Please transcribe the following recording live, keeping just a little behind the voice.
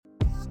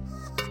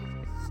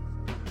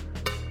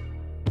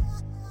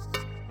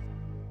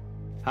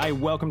Hi,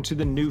 welcome to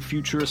the New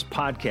Futurist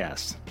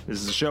Podcast.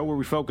 This is a show where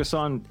we focus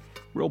on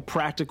real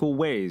practical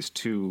ways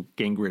to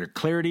gain greater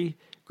clarity,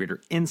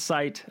 greater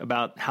insight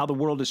about how the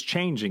world is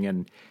changing,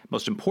 and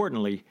most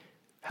importantly,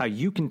 how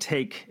you can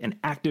take an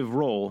active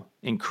role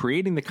in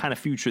creating the kind of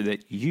future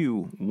that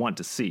you want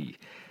to see.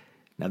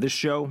 Now,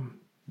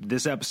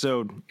 this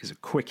episode is a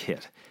quick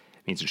hit.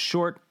 It means it's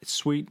short, it's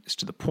sweet, it's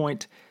to the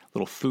point, a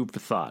little food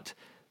for thought.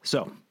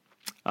 So,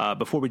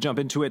 before we jump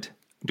into it,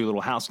 do a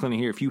little house cleaning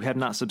here. If you have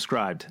not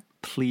subscribed,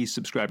 please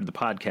subscribe to the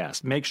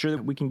podcast. Make sure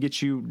that we can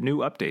get you new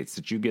updates,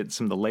 that you get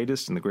some of the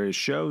latest and the greatest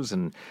shows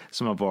and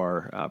some of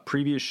our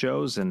previous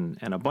shows and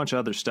a bunch of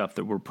other stuff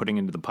that we're putting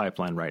into the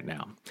pipeline right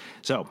now.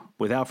 So,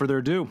 without further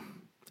ado,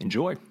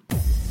 enjoy.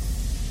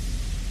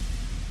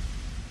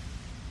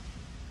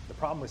 The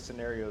problem with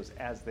scenarios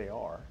as they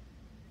are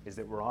is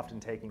that we're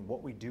often taking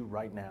what we do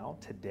right now,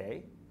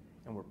 today,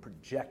 and we're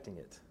projecting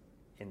it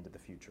into the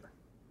future.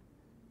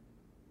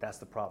 That's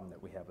the problem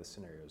that we have with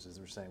scenarios, is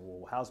we're saying,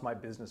 well, how's my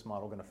business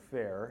model going to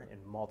fare in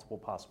multiple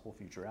possible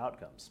future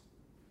outcomes?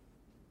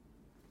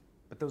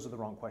 But those are the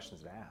wrong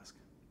questions to ask,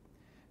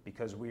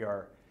 because we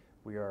are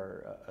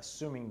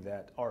assuming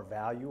that our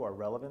value, our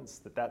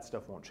relevance, that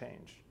stuff won't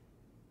change.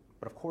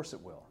 But of course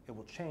it will. It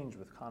will change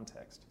with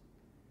context.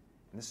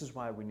 And this is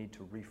why we need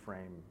to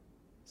reframe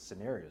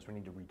scenarios. We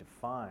need to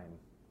redefine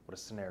what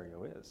a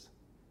scenario is.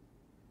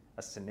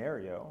 A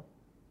scenario,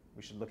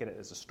 we should look at it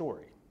as a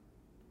story.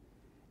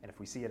 And if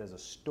we see it as a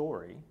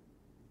story,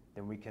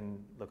 then we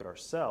can look at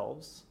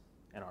ourselves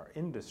and our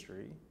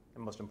industry,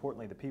 and most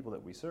importantly, the people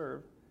that we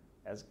serve,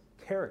 as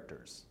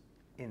characters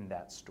in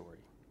that story.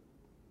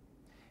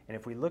 And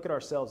if we look at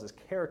ourselves as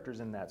characters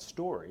in that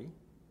story,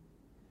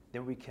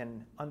 then we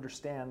can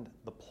understand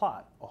the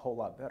plot a whole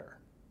lot better.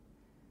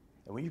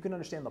 And when you can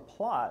understand the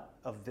plot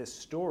of this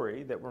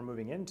story that we're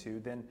moving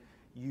into, then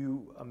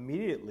you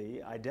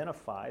immediately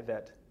identify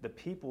that the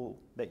people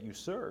that you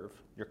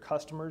serve, your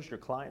customers, your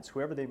clients,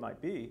 whoever they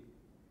might be,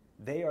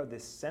 they are the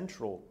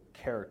central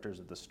characters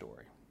of the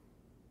story.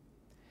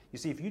 You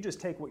see, if you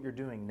just take what you're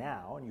doing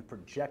now and you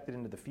project it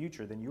into the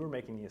future, then you are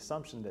making the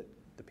assumption that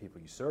the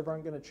people you serve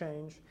aren't going to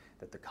change,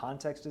 that the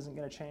context isn't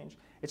going to change.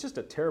 It's just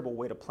a terrible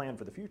way to plan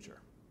for the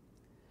future.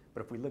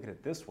 But if we look at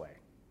it this way,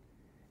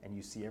 and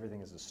you see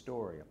everything as a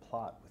story, a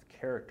plot with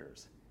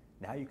characters,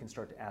 now you can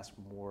start to ask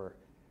more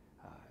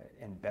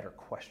and better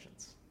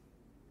questions.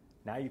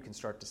 Now you can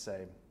start to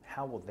say,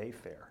 how will they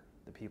fare,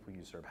 the people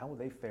you serve? How will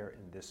they fare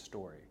in this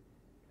story?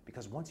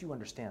 Because once you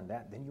understand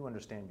that, then you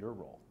understand your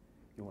role.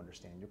 You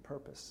understand your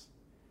purpose.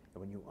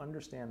 And when you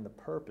understand the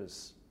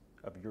purpose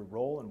of your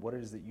role and what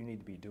it is that you need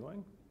to be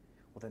doing,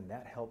 well, then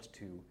that helps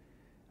to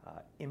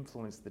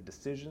influence the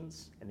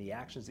decisions and the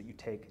actions that you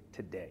take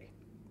today.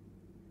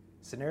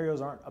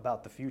 Scenarios aren't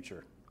about the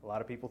future. A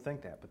lot of people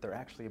think that, but they're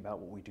actually about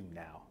what we do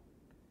now.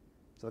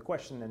 So the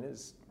question then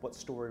is, what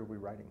story are we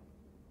writing?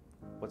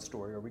 What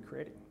story are we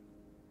creating?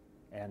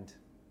 And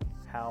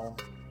how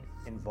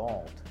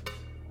involved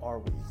are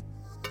we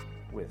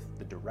with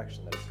the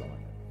direction that it's going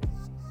in?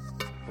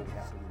 But we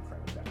have to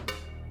reframe it back.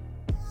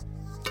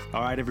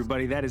 All right,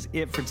 everybody, that is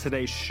it for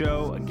today's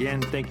show.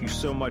 Again, thank you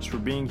so much for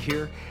being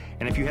here.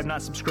 And if you have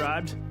not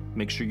subscribed,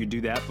 make sure you do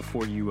that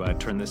before you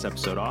turn this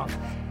episode off.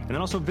 And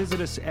then also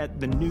visit us at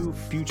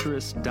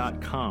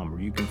thenewfuturist.com,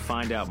 where you can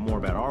find out more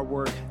about our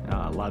work,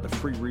 a lot of the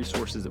free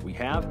resources that we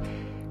have.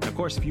 And of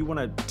course, if you want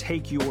to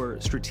take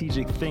your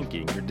strategic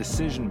thinking, your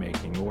decision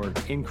making, or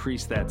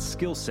increase that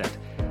skill set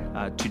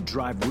to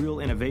drive real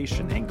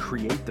innovation and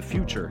create the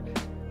future,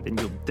 then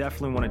you'll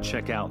definitely want to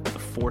check out the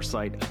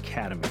Foresight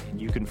Academy.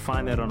 And you can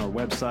find that on our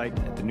website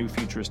at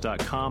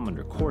thenewfuturist.com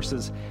under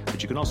courses,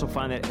 but you can also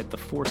find that at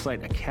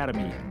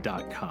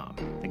theforesightacademy.com.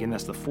 Again,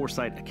 that's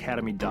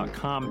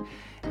theforesightacademy.com.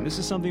 And this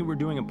is something we're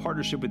doing in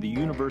partnership with the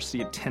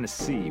University of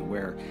Tennessee,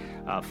 where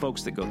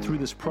folks that go through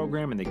this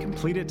program and they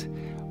complete it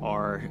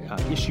are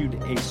issued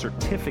a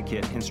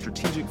certificate in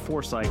strategic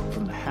foresight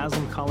from the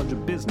Haslam College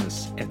of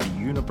Business at the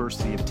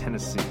University of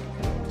Tennessee.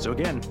 So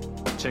again,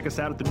 check us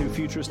out at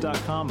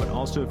thenewfuturist.com, but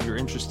also if you're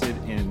interested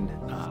in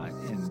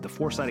the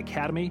Foresight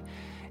Academy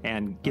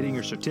and getting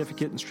your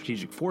certificate in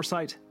strategic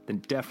foresight, then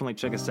definitely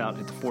check us out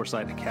at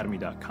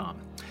theforesightacademy.com.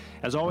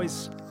 As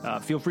always,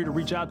 feel free to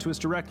reach out to us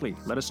directly.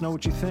 Let us know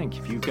what you think.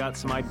 If you've got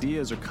some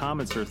ideas or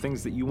comments or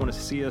things that you want to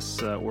see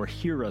us or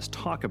hear us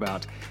talk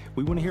about,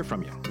 we want to hear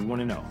from you. We want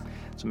to know.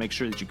 So make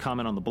sure that you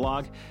comment on the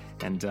blog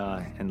and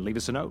leave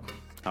us a note.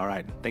 All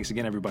right. Thanks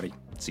again, everybody.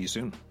 See you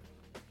soon.